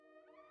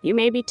You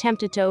may be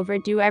tempted to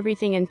overdo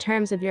everything in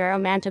terms of your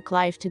romantic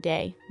life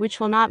today, which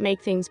will not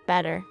make things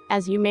better,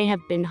 as you may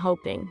have been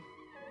hoping.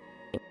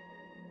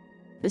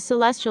 The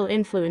celestial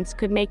influence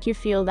could make you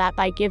feel that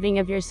by giving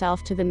of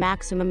yourself to the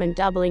maximum and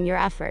doubling your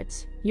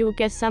efforts, you will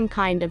get some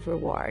kind of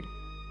reward.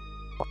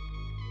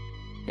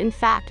 In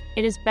fact,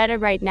 it is better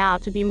right now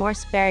to be more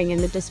sparing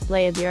in the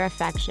display of your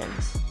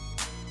affections.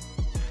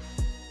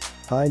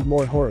 Find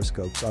more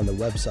horoscopes on the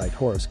website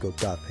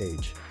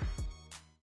horoscope.page.